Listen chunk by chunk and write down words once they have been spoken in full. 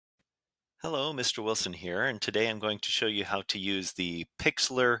Hello, Mr. Wilson here, and today I'm going to show you how to use the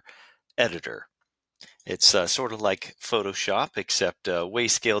Pixlr editor. It's sort of like Photoshop, except way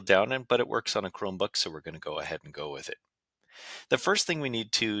scaled down, but it works on a Chromebook, so we're going to go ahead and go with it. The first thing we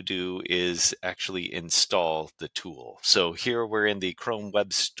need to do is actually install the tool. So here we're in the Chrome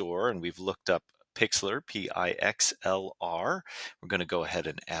Web Store, and we've looked up Pixlr, Pixlr. We're going to go ahead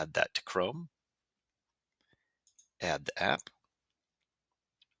and add that to Chrome, add the app.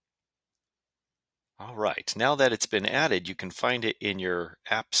 All right, now that it's been added, you can find it in your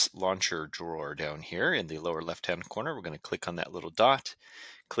apps launcher drawer down here in the lower left-hand corner. We're going to click on that little dot,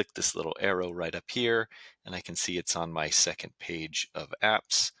 click this little arrow right up here, and I can see it's on my second page of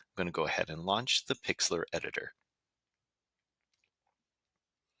apps. I'm going to go ahead and launch the Pixlr editor.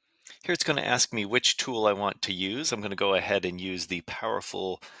 Here it's going to ask me which tool I want to use. I'm going to go ahead and use the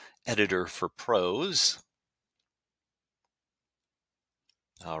powerful editor for pros.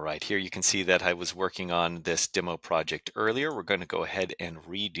 All right, here you can see that I was working on this demo project earlier. We're going to go ahead and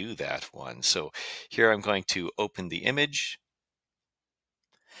redo that one. So here I'm going to open the image.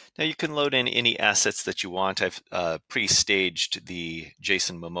 Now you can load in any assets that you want. I've pre-staged the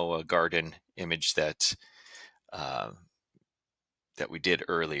Jason Momoa garden image that we did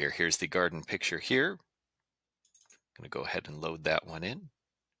earlier. Here's the garden picture here. I'm going to go ahead and load that one in.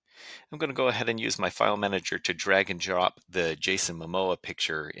 I'm going to go ahead and use my file manager to drag and drop the Jason Momoa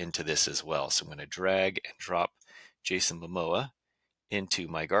picture into this as well. So I'm going to drag and drop Jason Momoa into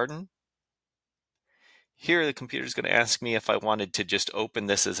my garden. Here the computer is going to ask me if I wanted to just open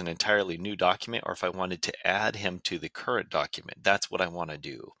this as an entirely new document or if I wanted to add him to the current document. That's what I want to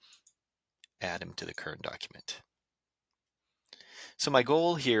do. Add him to the current document. So my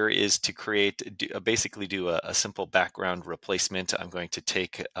goal here is to basically do a simple background replacement. I'm going to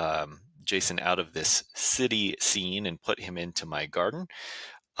take Jason out of this city scene and put him into my garden.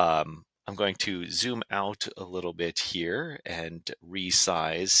 I'm going to zoom out a little bit here and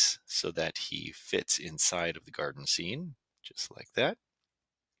resize so that he fits inside of the garden scene, just like that.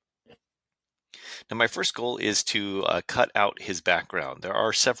 Now my first goal is to cut out his background. There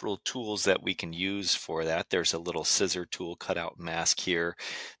are several tools that we can use for that. There's a little scissor tool, cutout mask here.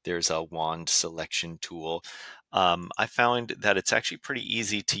 There's a wand selection tool. I found that it's actually pretty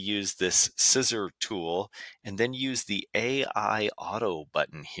easy to use this scissor tool and then use the AI auto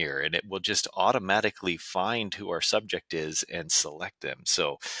button here, and it will just automatically find who our subject is and select them.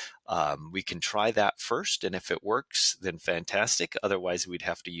 So we can try that first, and if it works, then fantastic. Otherwise, we'd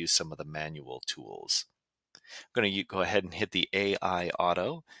have to use some of the manual tools. I'm going to go ahead and hit the AI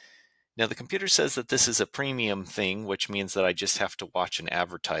auto. Now the computer says that this is a premium thing, which means that I just have to watch an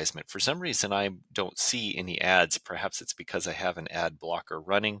advertisement. For some reason, I don't see any ads. Perhaps it's because I have an ad blocker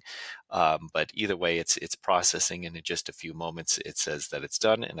running, but either way, it's processing, and in just a few moments, it says that it's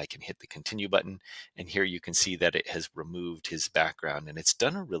done, and I can hit the continue button. And here you can see that it has removed his background, and it's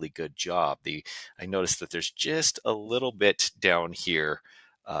done a really good job. I noticed that there's just a little bit down here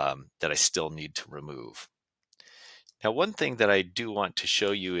that I still need to remove. Now, one thing that I do want to show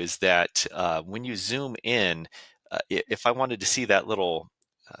you is that when you zoom in, if I wanted to see that little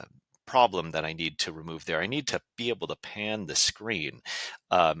problem that I need to remove there, I need to be able to pan the screen.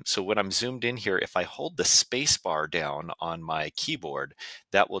 So when I'm zoomed in here, if I hold the space bar down on my keyboard,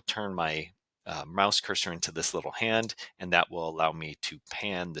 that will turn my mouse cursor into this little hand, and that will allow me to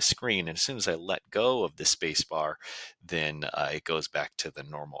pan the screen. And as soon as I let go of the space bar, then it goes back to the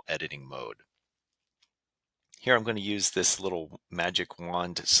normal editing mode. Here I'm going to use this little magic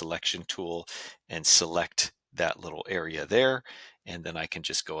wand selection tool and select that little area there, and then I can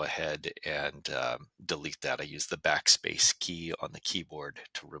just go ahead and delete that. I use the backspace key on the keyboard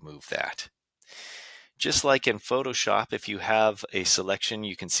to remove that. Just like in Photoshop, if you have a selection,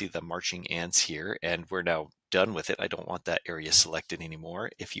 you can see the marching ants here, and we're now done with it. I don't want that area selected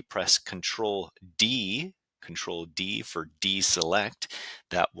anymore. If you press Control D for deselect,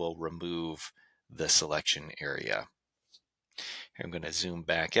 that will remove the selection area. Here I'm going to zoom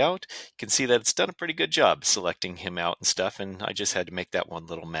back out. You can see that it's done a pretty good job selecting him out and stuff, and I just had to make that one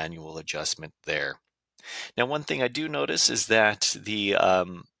little manual adjustment there. Now, one thing I do notice is that the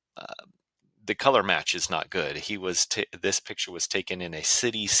color match is not good. This picture was taken in a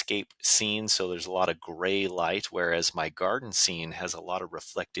cityscape scene, so there's a lot of gray light, whereas my garden scene has a lot of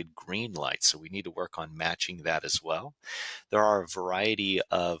reflected green light, so we need to work on matching that as well. There are a variety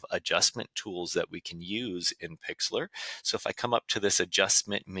of adjustment tools that we can use in Pixlr. So if I come up to this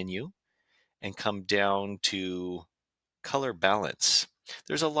adjustment menu and come down to color balance,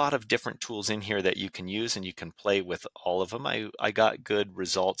 there's a lot of different tools in here that you can use, and you can play with all of them. I got good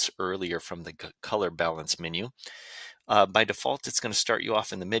results earlier from the color balance menu. By default, it's going to start you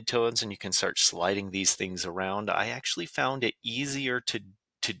off in the midtones, and you can start sliding these things around. I actually found it easier to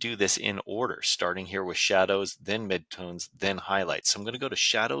do this in order, starting here with shadows, then midtones, then highlights. So I'm going to go to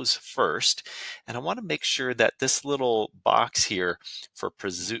shadows first, and I want to make sure that this little box here for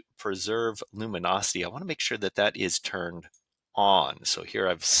preserve luminosity, I want to make sure that that is turned on. So here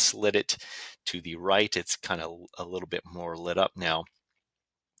I've slid it to the right. It's kind of a little bit more lit up now.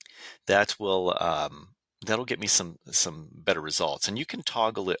 That will that'll get me some better results, and you can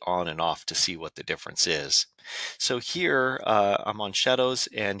toggle it on and off to see what the difference is. So here I'm on shadows,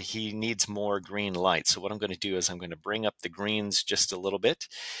 and he needs more green light. So what I'm going to do is I'm going to bring up the greens just a little bit,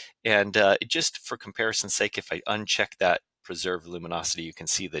 and just for comparison's sake, if I uncheck that preserve luminosity, you can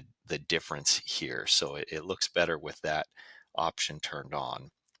see the difference here. So it looks better with that option turned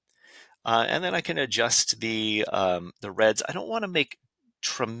on. And then I can adjust the reds. I don't want to make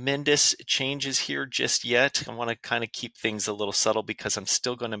tremendous changes here just yet. I want to kind of keep things a little subtle because I'm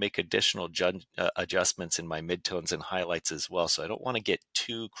still going to make additional adjustments in my midtones and highlights as well. So I don't want to get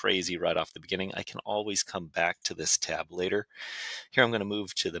too crazy right off the beginning. I can always come back to this tab later. Here I'm going to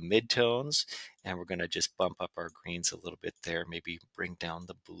move to the midtones, and we're going to just bump up our greens a little bit there. Maybe bring down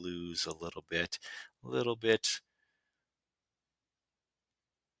the blues a little bit.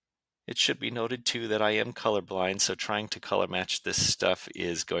 It should be noted too that I am colorblind, so trying to color match this stuff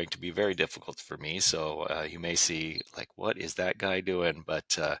is going to be very difficult for me. So you may see like, what is that guy doing?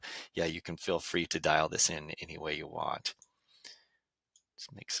 But yeah, you can feel free to dial this in any way you want. Let's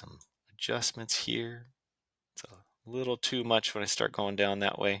make some adjustments here. It's a little too much when I start going down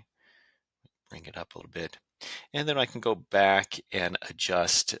that way. Bring it up a little bit. And then I can go back and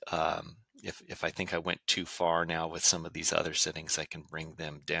adjust. If I think I went too far now with some of these other settings, I can bring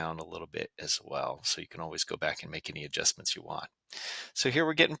them down a little bit as well. So you can always go back and make any adjustments you want. So here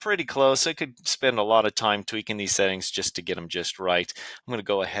we're getting pretty close. I could spend a lot of time tweaking these settings just to get them just right. I'm going to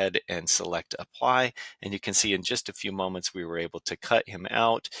go ahead and select apply, and you can see in just a few moments we were able to cut him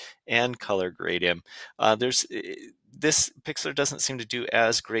out and color grade him. This Pixlr doesn't seem to do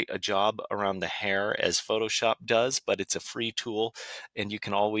as great a job around the hair as Photoshop does, but it's a free tool, and you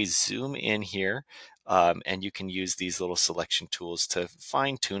can always zoom in here. And you can use these little selection tools to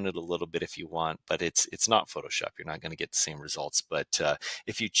fine tune it a little bit if you want, but it's not Photoshop. You're not going to get the same results. But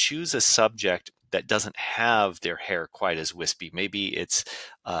if you choose a subject that doesn't have their hair quite as wispy, maybe it's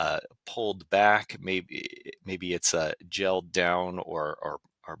pulled back, maybe it's gelled down or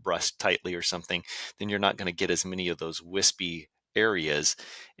brushed tightly or something, then you're not going to get as many of those wispy areas,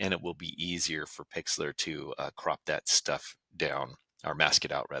 and it will be easier for Pixlr to crop that stuff down, or mask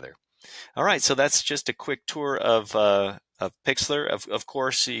it out rather. All right, so that's just a quick tour of Pixlr. Of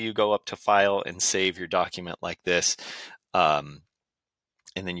course, you go up to File and save your document like this, and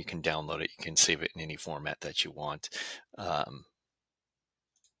then you can download it. You can save it in any format that you want,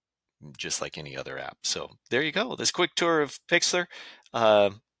 just like any other app. So there you go. This quick tour of Pixlr.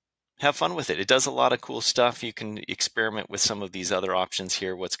 Have fun with it. It does a lot of cool stuff. You can experiment with some of these other options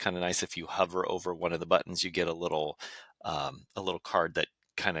here. What's kind of nice, if you hover over one of the buttons, you get a little card that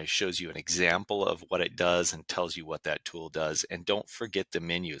kind of shows you an example of what it does and tells you what that tool does. And don't forget the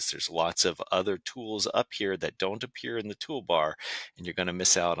menus. There's lots of other tools up here that don't appear in the toolbar, and you're going to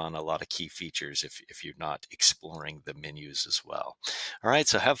miss out on a lot of key features if you're not exploring the menus as well. All right,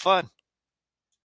 so have fun.